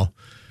we're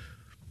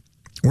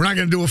not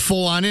going to do a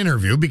full-on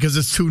interview because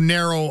it's too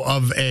narrow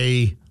of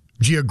a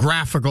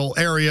geographical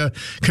area,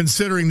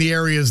 considering the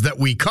areas that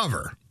we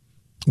cover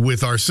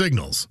with our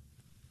signals.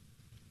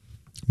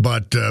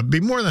 But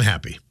be more than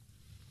happy.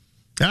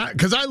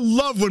 Because I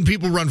love when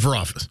people run for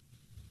office.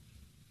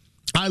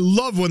 I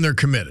love when they're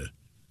committed.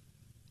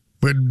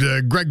 We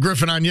had Greg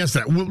Griffin on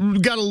yesterday.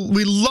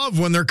 We love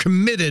when they're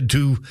committed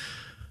to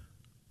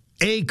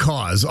a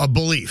cause, a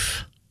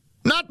belief.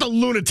 Not the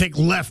lunatic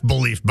left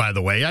belief, by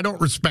the way. I don't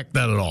respect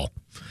that at all.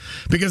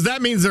 Because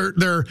that means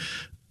they're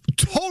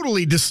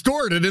totally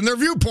distorted in their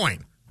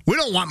viewpoint. We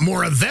don't want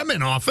more of them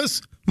in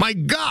office. My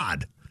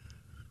God.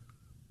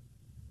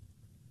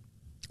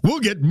 We'll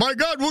get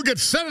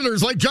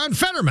senators like John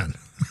Fetterman.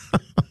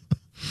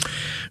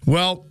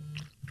 Well,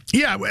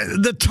 yeah,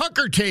 the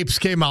Tucker tapes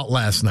came out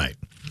last night.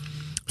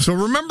 So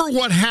remember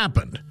what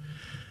happened.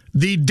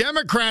 The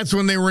Democrats,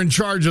 when they were in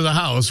charge of the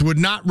House, would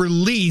not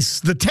release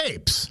the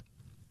tapes.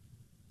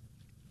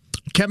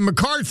 Kevin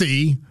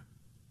McCarthy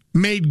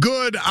made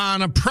good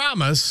on a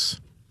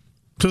promise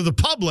to the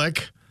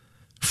public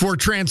for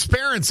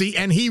transparency,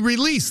 and he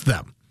released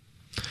them.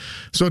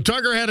 So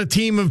Tucker had a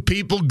team of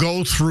people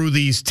go through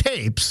these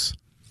tapes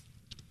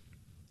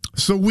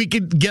so we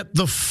could get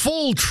the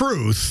full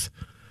truth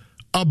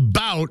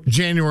about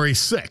January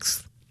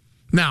 6th.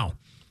 Now,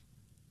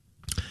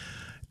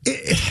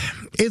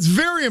 it's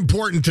very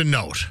important to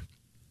note,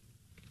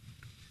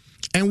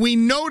 and we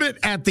note it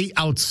at the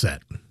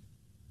outset,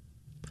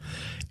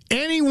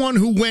 anyone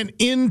who went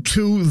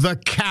into the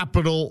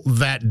Capitol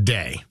that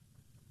day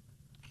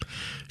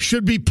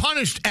should be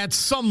punished at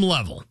some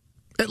level.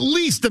 At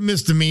least a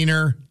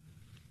misdemeanor,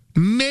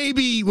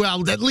 maybe,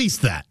 at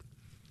least that.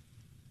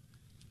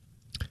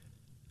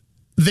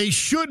 They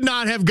should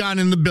not have gone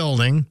in the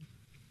building,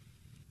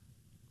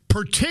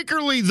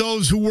 particularly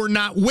those who were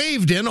not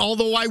waved in,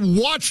 although I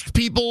watched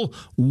people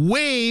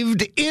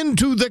waved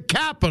into the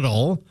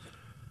Capitol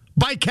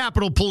by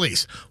Capitol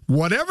Police.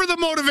 Whatever the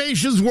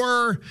motivations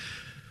were,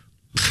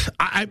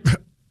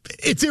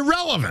 it's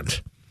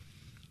irrelevant.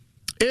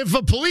 If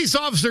a police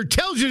officer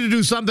tells you to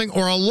do something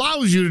or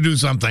allows you to do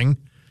something,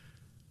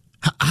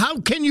 how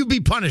can you be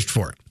punished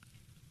for it?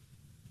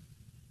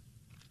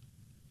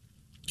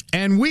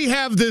 And we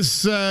have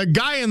this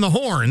guy in the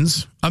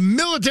horns, a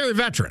military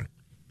veteran,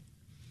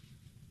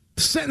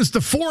 sentenced to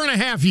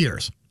 4.5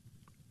 years.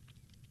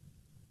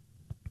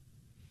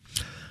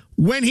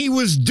 When he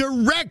was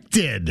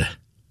directed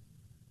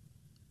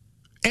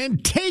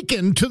and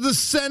taken to the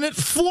Senate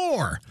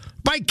floor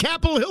by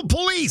Capitol Hill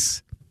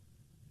Police.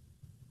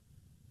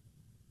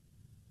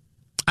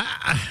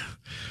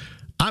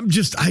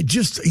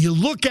 You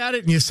look at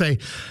it and you say,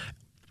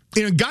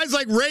 guys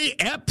like Ray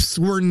Epps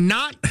were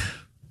not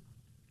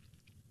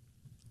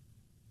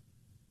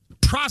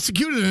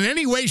prosecuted in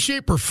any way,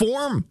 shape, or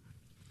form.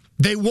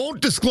 They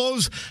won't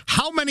disclose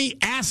how many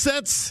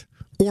assets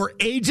or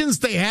agents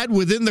they had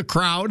within the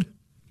crowd.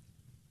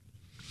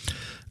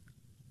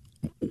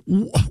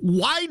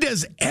 Why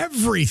does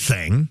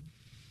everything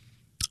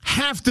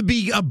have to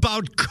be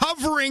about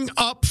covering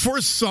up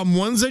for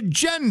someone's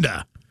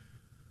agenda?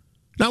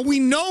 Now, we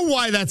know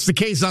why that's the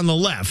case on the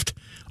left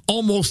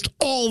almost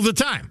all the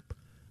time.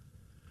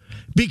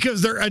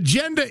 Because their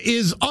agenda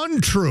is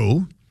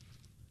untrue,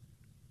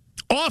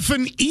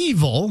 often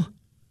evil,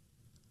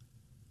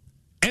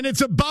 and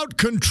it's about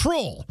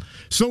control.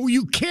 So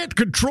you can't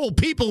control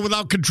people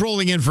without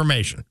controlling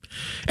information.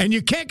 And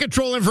you can't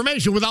control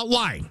information without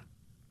lying.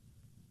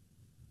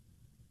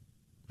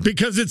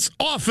 Because it's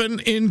often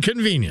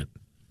inconvenient.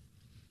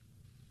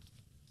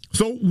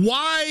 So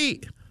why...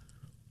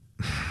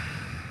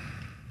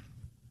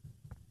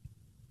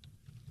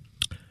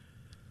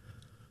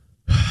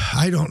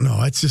 I don't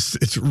know.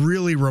 It's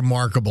really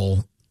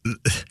remarkable.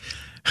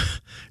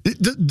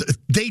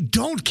 They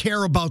don't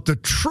care about the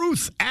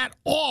truth at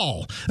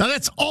all. Now,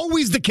 that's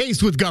always the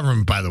case with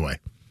government, by the way.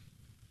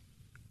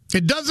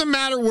 It doesn't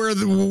matter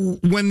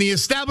when the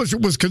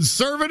establishment was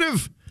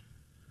conservative,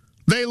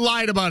 they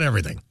lied about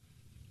everything.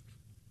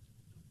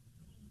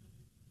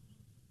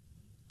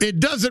 It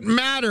doesn't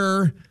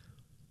matter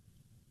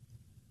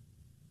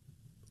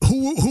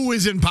who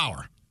is in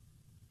power.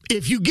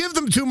 If you give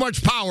them too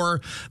much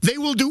power, they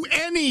will do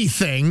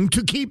anything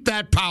to keep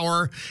that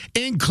power,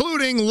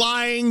 including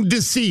lying,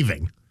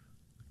 deceiving,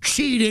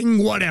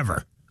 cheating,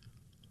 whatever.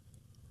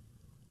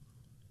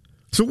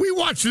 So we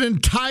watched an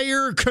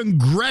entire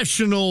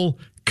congressional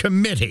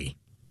committee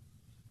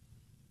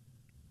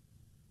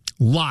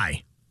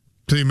lie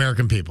to the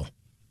American people.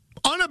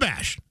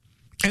 Unabashed.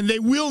 And they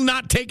will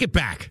not take it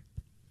back.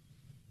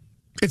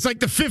 It's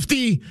like the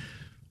 50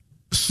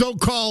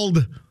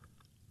 so-called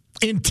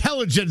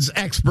intelligence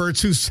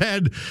experts who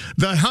said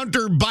the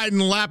Hunter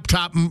Biden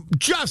laptop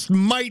just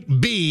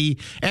might be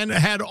and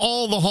had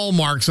all the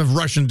hallmarks of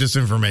Russian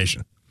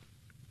disinformation.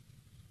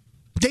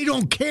 They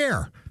don't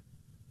care.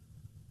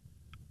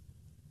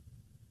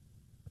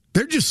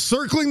 They're just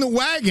circling the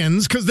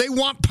wagons because they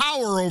want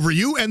power over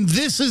you, and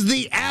this is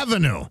the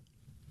avenue.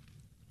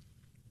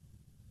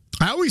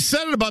 I always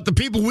said it about the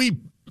people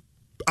we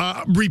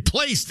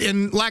replaced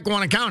in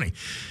Lackawanna County.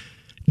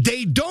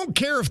 They don't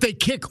care if they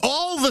kick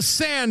all the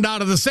sand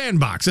out of the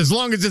sandbox as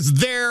long as it's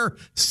their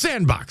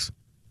sandbox.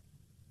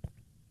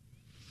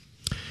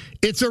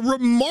 It's a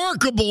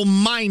remarkable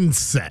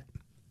mindset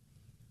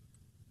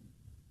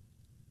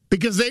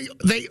because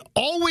they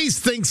always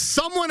think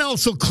someone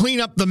else will clean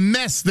up the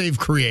mess they've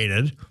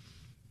created.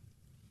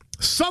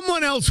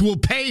 Someone else will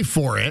pay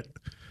for it.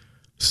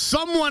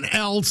 Someone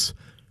else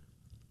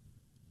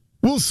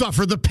will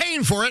suffer the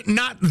pain for it,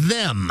 not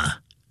them.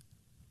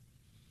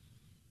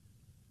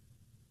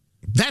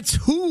 That's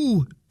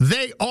who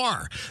they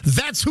are.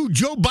 That's who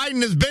Joe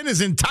Biden has been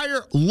his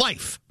entire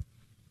life.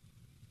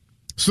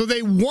 So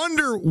they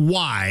wonder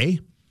why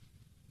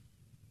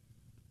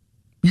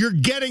you're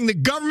getting the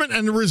government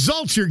and the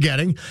results you're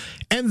getting,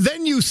 and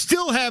then you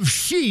still have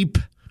sheep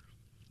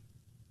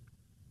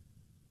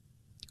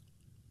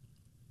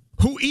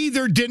who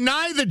either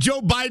deny that Joe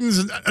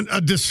Biden's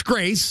a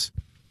disgrace,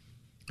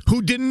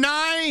 who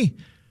deny,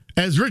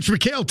 as Rich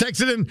McHale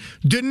texted in,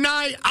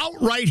 deny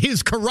outright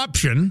his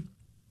corruption,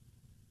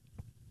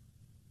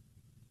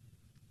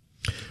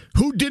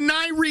 who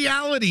deny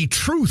reality,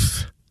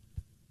 truth,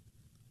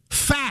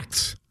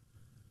 facts.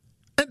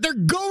 And they're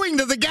going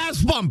to the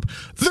gas pump.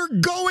 They're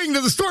going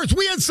to the stores.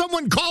 We had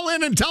someone call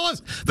in and tell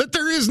us that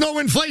there is no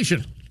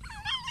inflation.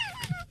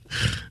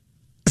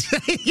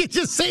 You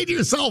just say to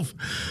yourself,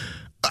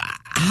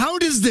 how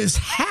does this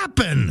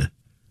happen?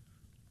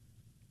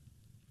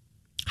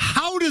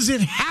 How does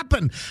it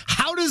happen?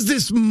 How does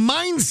this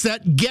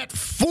mindset get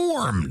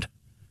formed?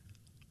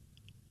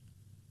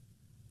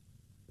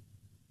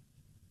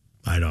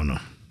 I don't know.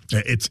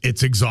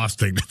 It's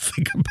exhausting to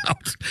think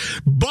about.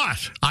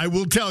 But I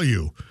will tell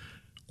you,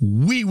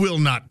 we will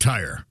not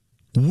tire.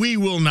 We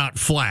will not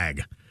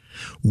flag.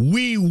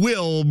 We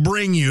will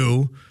bring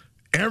you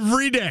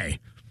every day,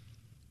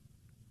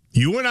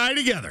 you and I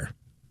together,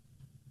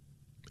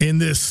 in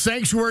this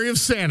sanctuary of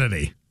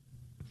sanity,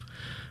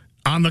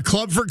 on the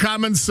Club for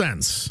Common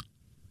Sense,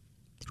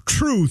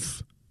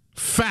 truth,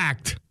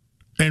 fact,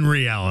 and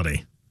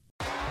reality.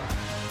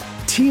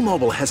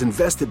 T-Mobile has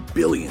invested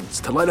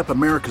billions to light up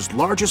America's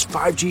largest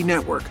 5G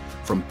network,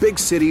 from big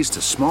cities to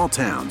small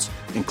towns,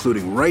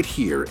 including right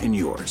here in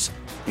yours.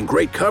 And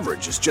great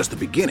coverage is just the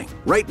beginning.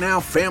 Right now,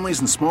 families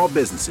and small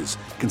businesses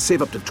can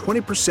save up to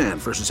 20%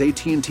 versus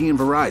AT&T and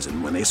Verizon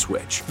when they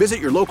switch. Visit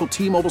your local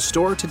T-Mobile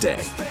store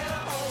today.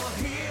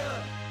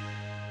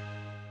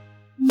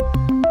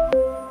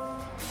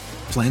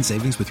 Plan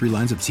savings with 3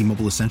 lines of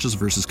T-Mobile Essentials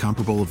versus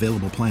comparable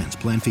available plans.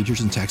 Plan features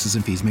and taxes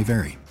and fees may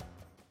vary.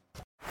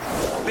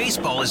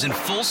 Baseball is in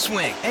full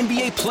swing.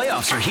 NBA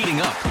playoffs are heating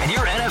up, and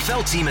your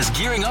NFL team is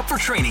gearing up for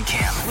training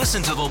camp.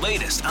 Listen to the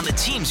latest on the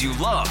teams you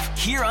love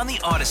here on the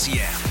Odyssey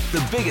app.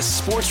 The biggest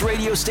sports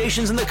radio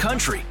stations in the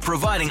country,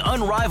 providing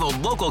unrivaled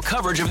local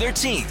coverage of their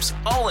teams,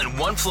 all in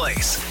one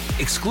place.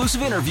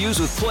 Exclusive interviews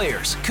with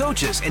players,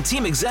 coaches, and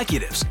team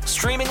executives,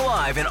 streaming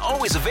live and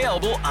always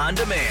available on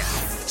demand.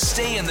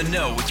 Stay in the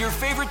know with your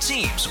favorite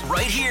teams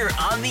right here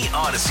on the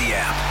Odyssey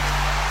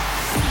app.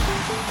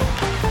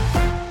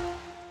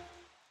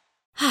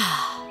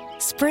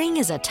 Spring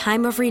is a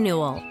time of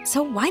renewal,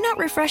 so why not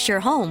refresh your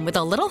home with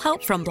a little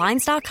help from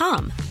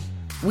Blinds.com?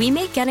 We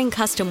make getting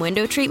custom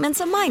window treatments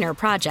a minor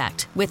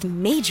project with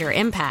major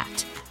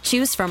impact.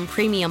 Choose from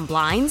premium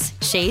blinds,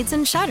 shades,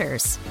 and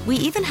shutters. We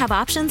even have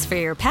options for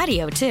your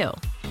patio, too.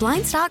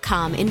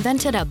 Blinds.com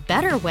invented a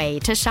better way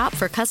to shop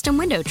for custom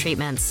window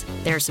treatments.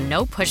 There's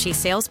no pushy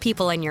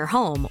salespeople in your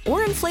home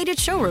or inflated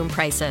showroom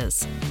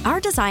prices.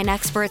 Our design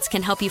experts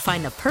can help you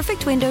find the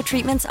perfect window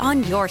treatments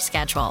on your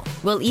schedule.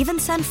 We'll even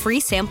send free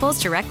samples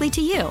directly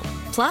to you.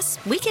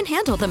 Plus, we can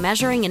handle the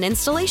measuring and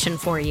installation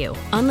for you.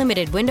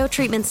 Unlimited window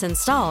treatments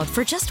installed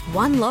for just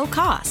one low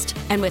cost.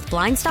 And with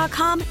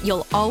Blinds.com,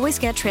 you'll always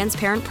get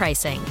transparent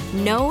pricing.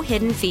 No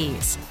hidden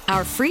fees.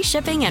 Our free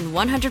shipping and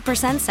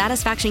 100%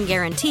 satisfaction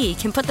guarantee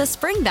can put the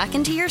spring back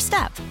into your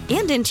step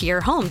and into your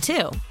home,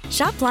 too.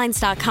 Shop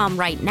Blinds.com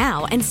right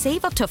now and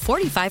save up to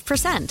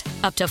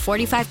 45%. Up to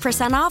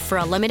 45% off for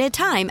a limited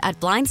time at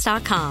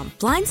Blinds.com.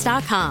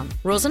 Blinds.com.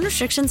 Rules and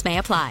restrictions may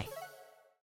apply.